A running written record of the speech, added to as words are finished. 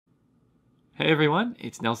Hey everyone,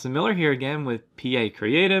 it's Nelson Miller here again with PA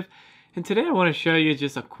Creative, and today I want to show you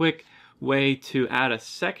just a quick way to add a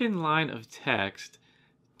second line of text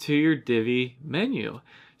to your Divi menu.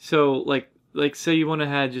 So like say you want to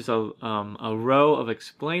add just a row of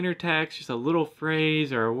explainer text, just a little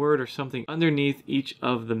phrase or a word or something underneath each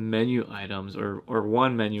of the menu items or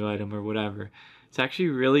one menu item or whatever. It's actually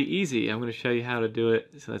really easy. I'm going to show you how to do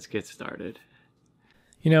it, so let's get started.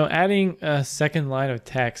 You know, adding a second line of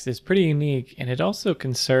text is pretty unique, and it also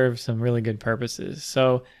can serve some really good purposes.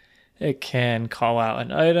 So it can call out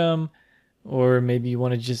an item, or maybe you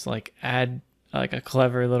want to just like add like a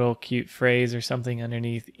clever little cute phrase or something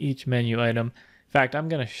underneath each menu item. In fact, I'm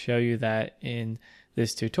going to show you that in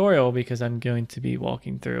this tutorial because I'm going to be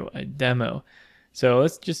walking through a demo. So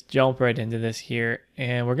let's just jump right into this here,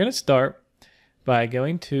 and we're going to start by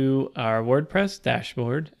going to our WordPress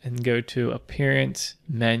dashboard and go to Appearance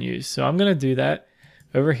Menus. So I'm going to do that.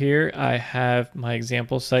 Over here, I have my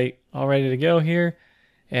example site all ready to go here,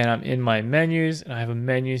 and I'm in my menus, and I have a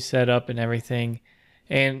menu set up and everything.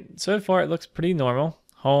 And so far, it looks pretty normal.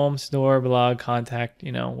 Home, store, blog, contact,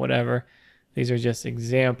 you know, whatever. These are just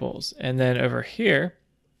examples. And then over here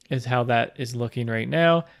is how that is looking right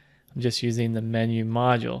now. I'm just using the menu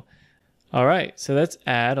module. All right, so let's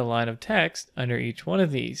add a line of text under each one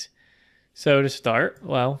of these. So to start,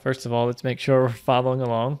 well, first of all, let's make sure we're following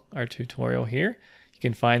along our tutorial here. You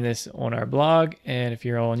can find this on our blog, and if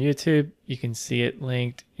you're on YouTube, you can see it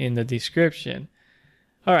linked in the description.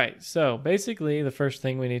 All right, so basically the first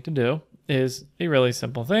thing we need to do is a really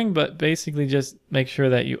simple thing, but basically just make sure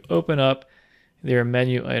that you open up your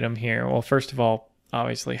menu item here. Well, first of all,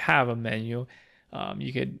 obviously have a menu.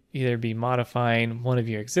 You could either be modifying one of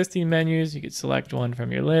your existing menus, you could select one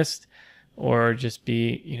from your list, or just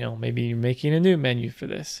be, you know, maybe you're making a new menu for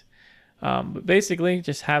this. But basically,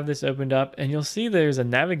 just have this opened up, and you'll see there's a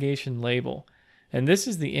navigation label. And this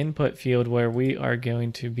is the input field where we are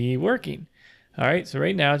going to be working. All right, so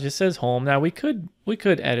right now it just says home. Now we could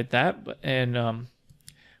edit that, and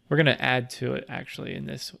we're going to add to it actually in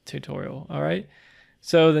this tutorial. All right,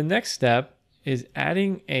 so the next step is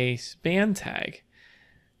adding a span tag.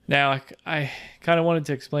 Now, I kind of wanted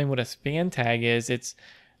to explain what a span tag is. It's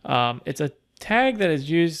a tag that is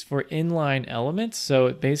used for inline elements.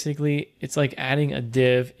 So it's like adding a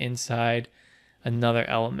div inside another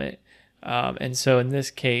element. And so in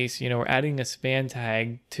this case, you know, we're adding a span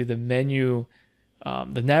tag to the menu,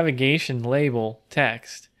 the navigation label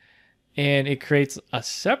text, and it creates a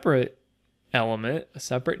separate element, a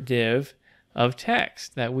separate div of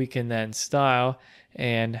text that we can then style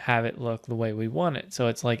and have it look the way we want it. So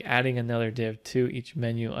it's like adding another div to each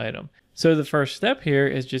menu item. So the first step here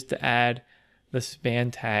is just to add the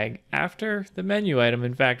span tag after the menu item.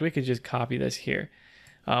 In fact, we could just copy this here.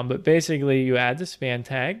 But basically you add the span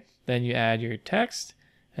tag, then you add your text,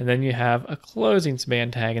 and then you have a closing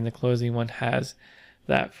span tag, and the closing one has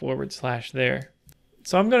that / there.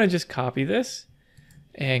 So I'm going to just copy this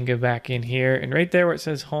and go back in here, and right there where it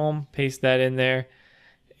says home, paste that in there,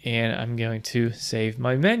 and I'm going to save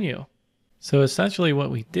my menu. So essentially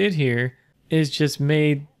what we did here is just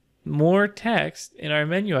made more text in our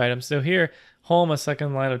menu item. So here, home, a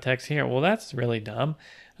second line of text here. Well, that's really dumb.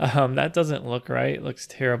 That doesn't look right. It looks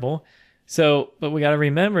terrible. So, but we got to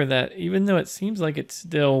remember that even though it seems like it's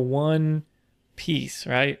still one piece,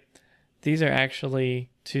 right? These are actually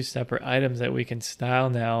two separate items that we can style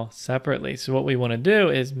now separately. So what we want to do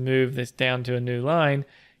is move this down to a new line,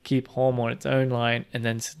 keep home on its own line, and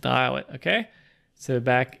then style it, okay? So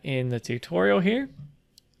back in the tutorial here,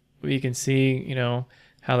 we can see, you know,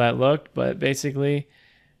 how that looked, but basically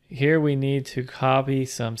here we need to copy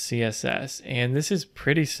some CSS, and this is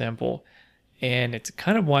pretty simple, and it's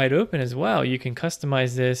kind of wide open as well. You can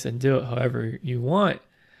customize this and do it however you want.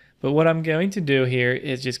 But what I'm going to do here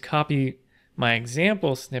is just copy my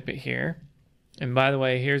example snippet here. And by the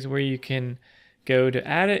way, here's where you can go to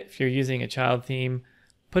add it. If you're using a child theme,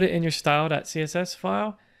 put it in your style.css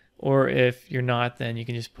file. Or if you're not, then you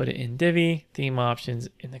can just put it in Divi Theme Options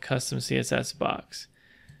in the custom CSS box.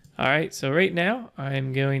 All right, so right now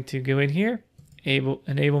I'm going to go in here,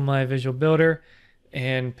 enable my visual builder,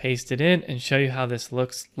 and paste it in and show you how this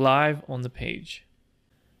looks live on the page.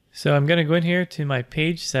 So I'm going to go in here to my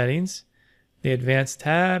page settings, the advanced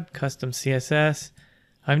tab, custom CSS.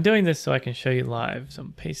 I'm doing this so I can show you live. So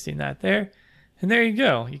I'm pasting that there. And there you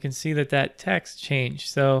go. You can see that that text changed.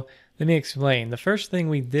 So let me explain. The first thing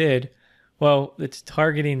we did, well, it's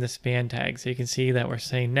targeting the span tag. So you can see that we're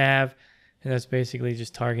saying nav, and that's basically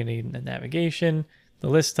just targeting the navigation, the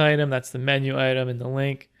list item, that's the menu item, and the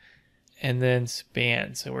link, and then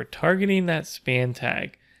span. So we're targeting that span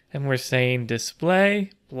tag. and we're saying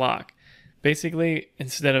display block. basically,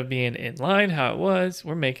 instead of being in line how it was,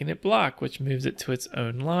 we're making it block, which moves it to its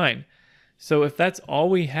own line. So if that's all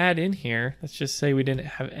we had in here, let's just say we didn't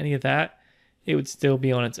have any of that, it would still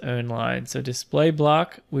be on its own line. So display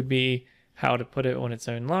block would be how to put it on its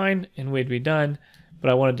own line, and we'd be done. But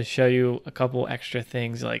I wanted to show you a couple extra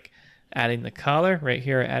things like adding the collar. Right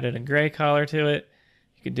here, I added a gray collar to it.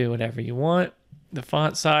 You could do whatever you want. The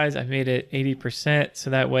font size, I made it 80%, so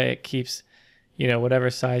that way it keeps, whatever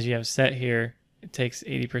size you have set here, it takes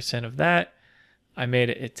 80% of that. I made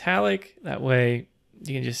it italic, that way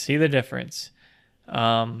you can just see the difference.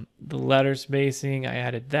 The letter spacing, I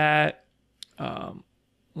added that.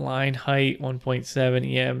 Line height,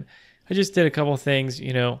 1.7 EM. I just did a couple things,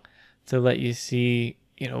 to let you see,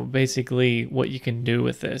 basically what you can do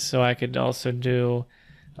with this. So I could also do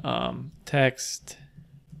text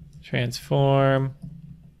transform,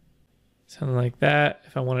 something like that.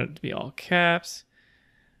 If I wanted it to be all caps,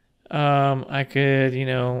 I could,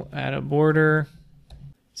 add a border,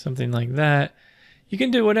 something like that. You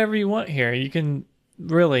can do whatever you want here. You can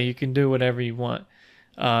do whatever you want.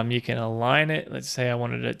 You can align it. Let's say I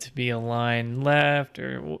wanted it to be aligned left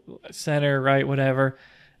or center, right, whatever.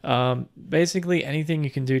 Basically anything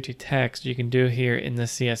you can do to text, you can do here in the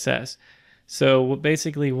CSS. So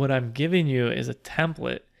basically what I'm giving you is a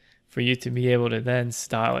template for you to be able to then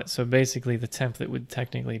style it. So basically the template would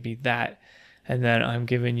technically be that. And then I'm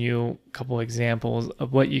giving you a couple examples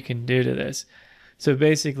of what you can do to this. So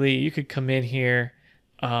basically you could come in here.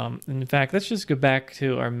 In fact, let's just go back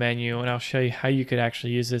to our menu and I'll show you how you could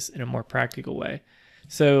actually use this in a more practical way.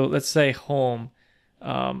 So let's say home.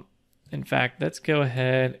 In fact, let's go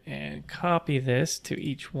ahead and copy this to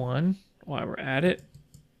each one while we're at it.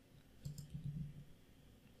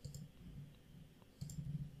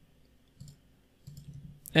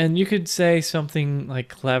 And you could say something like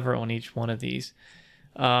clever on each one of these.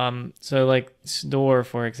 So like store,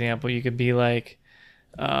 for example, you could be like,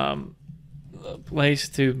 a place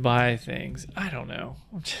to buy things. I don't know.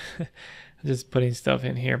 I'm just putting stuff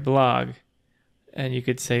in here. Blog. And you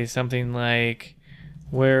could say something like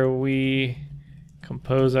where we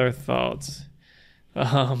compose our thoughts.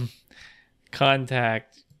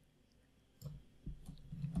 Contact.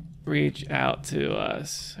 Reach out to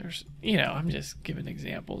us. I'm just giving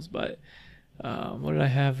examples, but what did I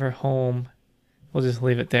have for home? We'll just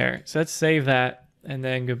leave it there. So let's save that and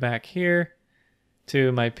then go back here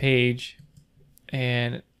to my page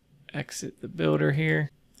and exit the builder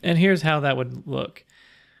here. And here's how that would look.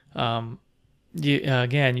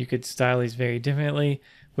 Again, you could style these very differently.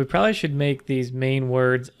 We probably should make these main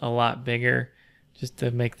words a lot bigger just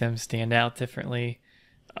to make them stand out differently.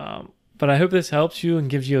 But I hope this helps you and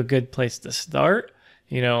gives you a good place to start.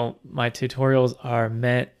 My tutorials are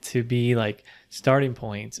meant to be like starting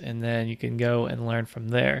points, and then you can go and learn from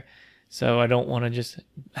there. So I don't want to just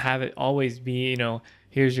have it always be,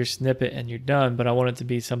 here's your snippet and you're done, but I want it to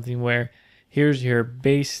be something where here's your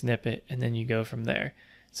base snippet and then you go from there.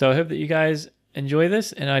 So I hope that you guys enjoy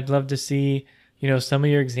this, and I'd love to see, some of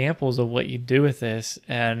your examples of what you do with this.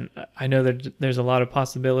 And I know that there's a lot of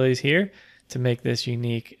possibilities here to make this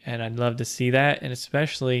unique, and I'd love to see that, and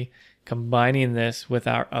especially combining this with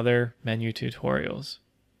our other menu tutorials.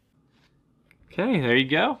 Okay, there you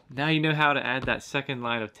go. Now you know how to add that second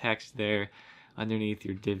line of text there underneath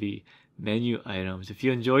your Divi menu items. If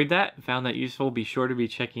you enjoyed that, found that useful, be sure to be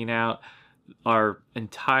checking out our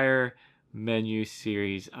entire menu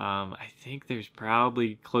series. I think there's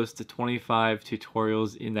probably close to 25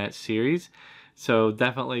 tutorials in that series. So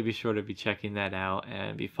definitely be sure to be checking that out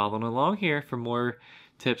and be following along here for more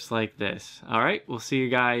tips like this. All right, we'll see you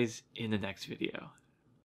guys in the next video.